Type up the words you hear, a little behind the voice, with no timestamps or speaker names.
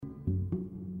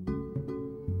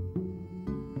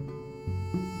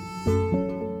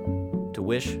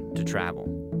wish to travel,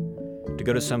 to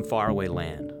go to some faraway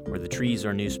land where the trees are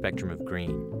a new spectrum of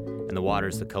green and the water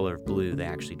is the color of blue they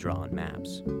actually draw on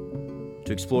maps,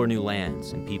 to explore new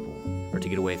lands and people, or to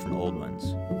get away from old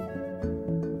ones.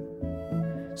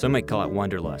 Some might call it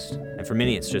wanderlust, and for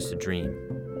many it's just a dream.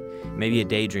 Maybe a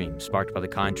daydream sparked by the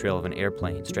contrail of an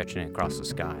airplane stretching across the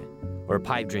sky, or a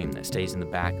pipe dream that stays in the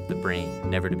back of the brain,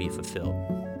 never to be fulfilled.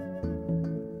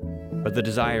 But the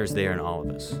desire is there in all of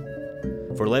us.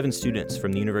 For 11 students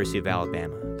from the University of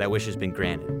Alabama, that wish has been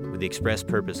granted with the express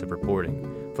purpose of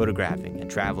reporting, photographing,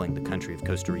 and traveling the country of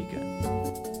Costa Rica.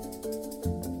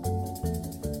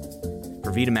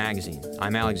 For Vita Magazine,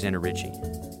 I'm Alexander Ritchie.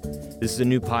 This is a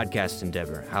new podcast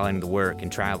endeavor highlighting the work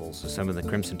and travels of some of the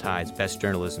Crimson Tide's best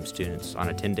journalism students on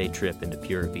a 10-day trip into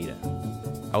Pura Vida.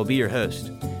 I will be your host,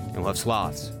 and we'll have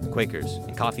sloths, Quakers,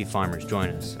 and coffee farmers join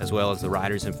us, as well as the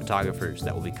writers and photographers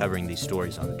that will be covering these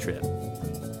stories on the trip.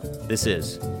 This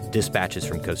is Dispatches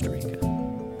from Costa Rica.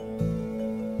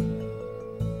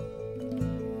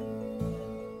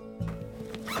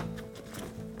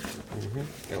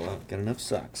 Got enough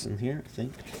socks in here, I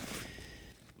think.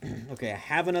 Okay, I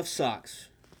have enough socks.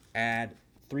 Add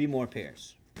 3 more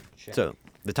pairs. Check. So,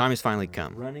 the time has finally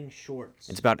come. Running shorts.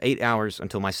 It's about 8 hours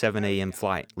until my 7 a.m.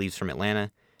 flight leaves from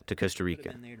Atlanta to Costa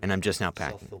Rica, and I'm just now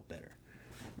packing. Feel better.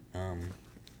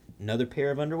 Another pair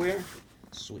of underwear?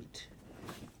 Sweet.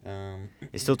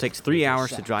 It still takes 3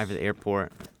 hours to drive to the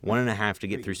airport, 1.5 to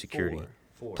get through security.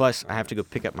 Plus, I have to go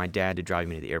pick up my dad to drive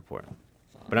me to the airport.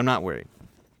 But I'm not worried.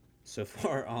 So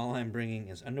far, all I'm bringing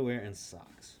is underwear and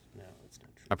socks. No, that's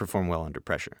not true. I perform well under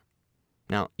pressure.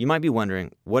 Now, you might be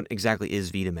wondering, what exactly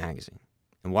is Vita Magazine?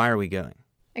 And why are we going?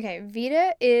 Okay,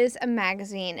 Vita is a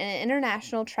magazine, an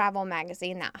international travel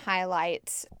magazine that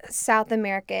highlights South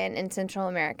American and Central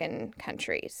American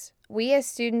countries. We as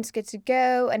students get to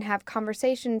go and have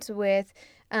conversations with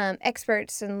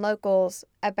experts and locals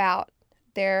about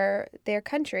their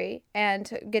country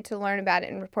and get to learn about it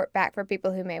and report back for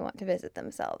people who may want to visit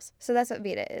themselves. So that's what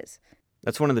Vita is.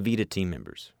 That's one of the Vita team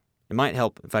members. It might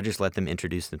help if I just let them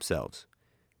introduce themselves.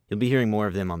 You'll be hearing more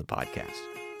of them on the podcast.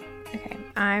 Okay,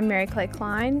 I'm Mary Clay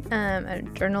Klein. I'm a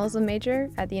journalism major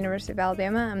at the University of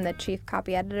Alabama. I'm the chief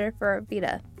copy editor for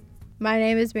Vita. My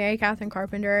name is Mary Catherine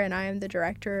Carpenter, and I am the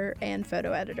director and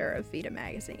photo editor of Vita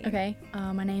Magazine. Okay,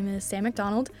 my name is Sam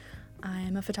McDonald. I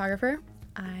am a photographer.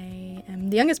 I am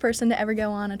the youngest person to ever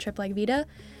go on a trip like Vita.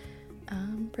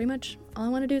 Pretty much all I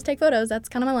want to do is take photos. That's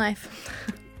kind of my life.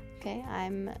 Okay,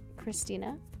 I'm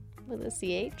Christina with a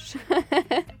CH.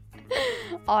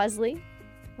 Osley.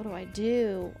 What do I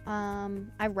do?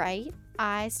 I write.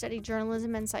 I study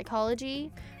journalism and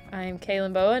psychology. I'm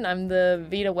Kaylin Bowen. I'm the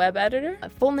Vita web editor. My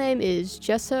full name is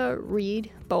Jessa Reed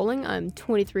Bowling. I'm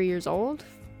 23 years old,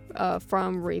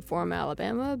 from Reform,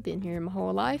 Alabama. Been here my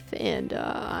whole life, and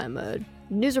I'm a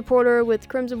news reporter with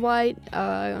Crimson White.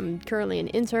 I'm currently an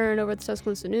intern over at the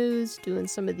Tuscaloosa News, doing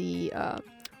some of the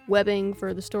webbing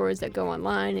for the stories that go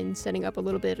online and setting up a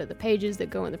little bit of the pages that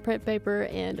go in the print paper,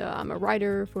 and I'm a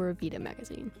writer for Vita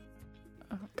Magazine.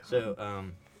 Oh,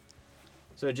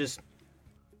 so just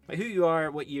who you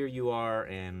are, what year you are,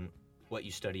 and what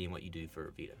you study and what you do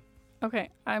for Vita. Okay,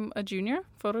 I'm a junior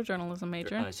photojournalism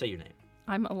major. Say your name.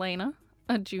 I'm Elena,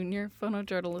 a junior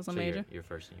photojournalism major. Your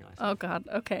first and your last. Oh, God.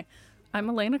 Okay. I'm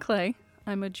Elena Clay.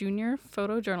 I'm a junior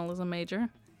photojournalism major,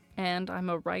 and I'm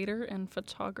a writer and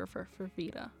photographer for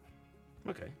Vita.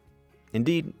 Okay.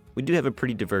 Indeed, we do have a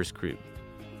pretty diverse group.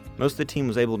 Most of the team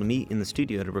was able to meet in the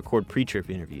studio to record pre-trip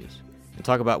interviews and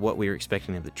talk about what we were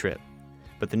expecting of the trip.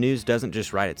 But the news doesn't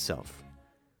just write itself.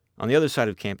 On the other side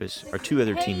of campus are 2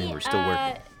 other team members still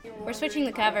working. We're switching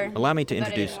the cover. Allow me to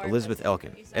introduce Elizabeth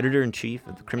Elkin, editor-in-chief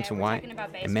of the Crimson White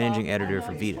and managing editor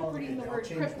for Vita.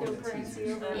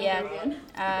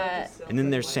 Yeah. And then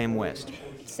there's Sam West.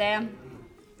 Sam,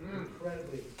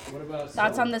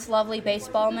 thoughts on this lovely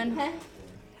baseballman?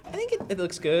 I think it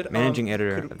looks good. Managing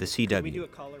editor of the CW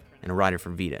and a writer for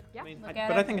Vita. Yeah,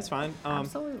 but I think it's fine.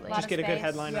 Absolutely. Just get a good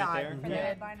headline right there. For the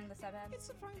headline in the subhead.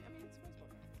 It's fine.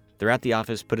 They're at the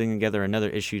office putting together another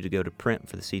issue to go to print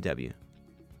for the CW.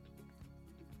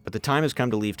 But the time has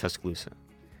come to leave Tuscaloosa,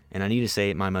 and I need to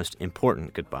say my most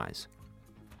important goodbyes.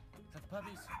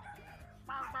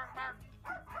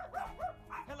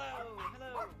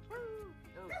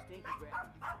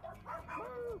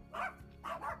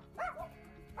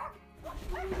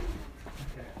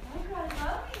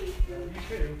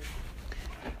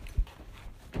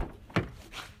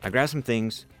 I grabbed some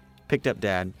things, picked up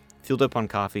Dad, filled up on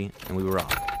coffee, and we were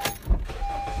off.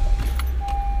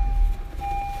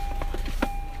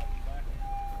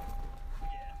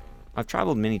 I've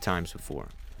traveled many times before,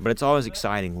 but it's always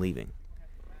exciting leaving.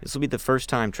 This will be the first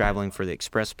time traveling for the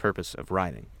express purpose of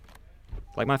writing.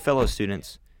 Like my fellow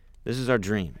students, this is our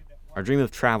dream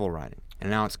of travel writing, and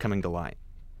now it's coming to light.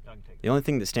 The only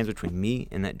thing that stands between me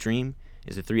and that dream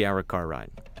is a 3-hour car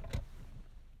ride.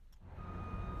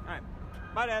 Alright,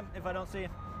 bye Dad, if I don't see you.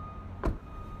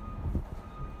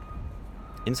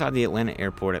 Inside the Atlanta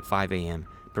airport at 5 a.m.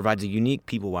 provides a unique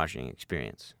people-watching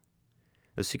experience.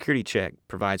 The security check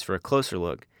provides for a closer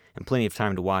look and plenty of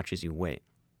time to watch as you wait.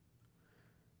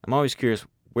 I'm always curious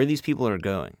where these people are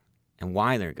going and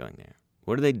why they're going there.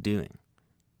 What are they doing?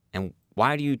 And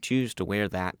why do you choose to wear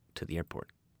that to the airport?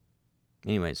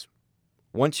 Anyways,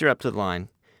 once you're up to the line,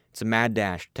 it's a mad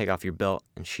dash to take off your belt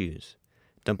and shoes,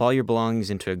 dump all your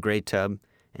belongings into a gray tub,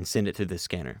 and send it through the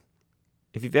scanner.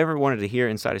 If you've ever wanted to hear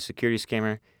inside a security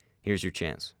scammer, here's your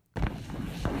chance.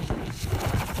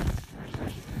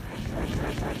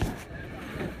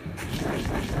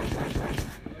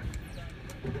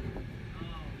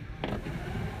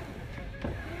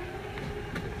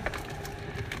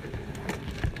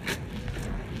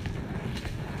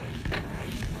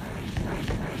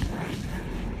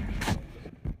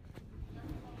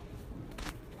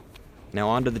 Now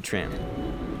on to the tram.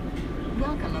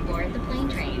 Welcome aboard the plane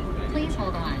train. Please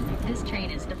hold on. This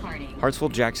train is departing.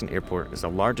 Hartsfield-Jackson Airport is the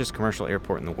largest commercial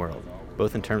airport in the world,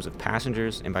 both in terms of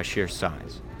passengers and by sheer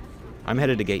size. I'm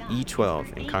headed to gate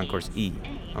E12 in Concourse E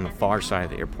on the far side of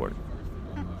the airport.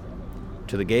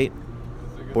 To the gate,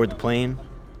 board the plane,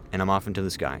 and I'm off into the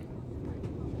sky.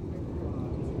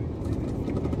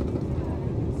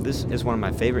 This is one of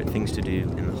my favorite things to do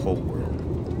in the whole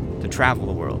world, to travel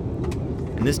the world.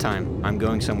 And this time, I'm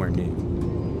going somewhere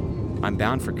new. I'm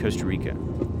bound for Costa Rica.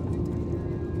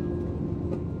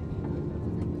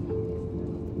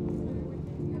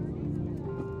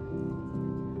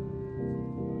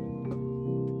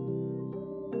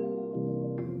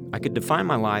 I could define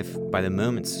my life by the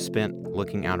moments spent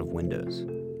looking out of windows.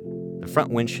 The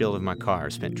front windshield of my car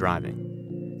spent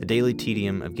driving, the daily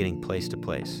tedium of getting place to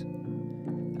place.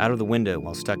 Out of the window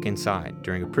while stuck inside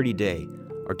during a pretty day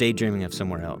or daydreaming of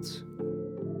somewhere else.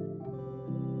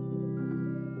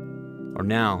 Or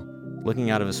now, looking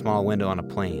out of a small window on a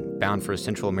plane bound for a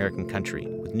Central American country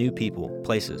with new people,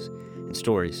 places, and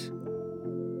stories.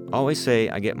 I always say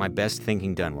I get my best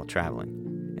thinking done while traveling,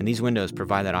 and these windows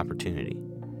provide that opportunity.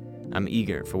 I'm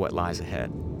eager for what lies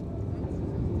ahead.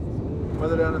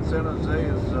 Weather down in San Jose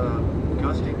is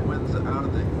gusting winds out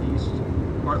of the east,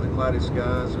 partly cloudy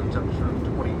skies, and a temperature of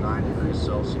 29 degrees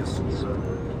Celsius. It's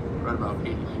right about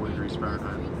 84 degrees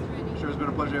Fahrenheit. Sure, it's been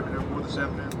a pleasure having you aboard this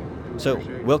afternoon. So,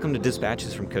 welcome to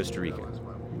Dispatches from Costa Rica.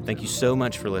 Thank you so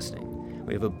much for listening.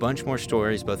 We have a bunch more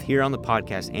stories both here on the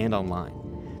podcast and online.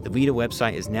 The Vida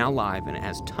website is now live and it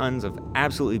has tons of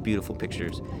absolutely beautiful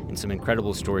pictures and some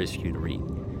incredible stories for you to read.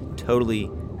 Totally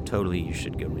you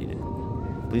should go read it.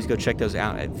 Please go check those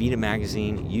out at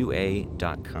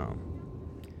vidamagazineua.com.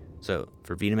 So,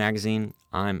 for Vida Magazine,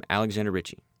 I'm Alexander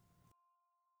Ritchie.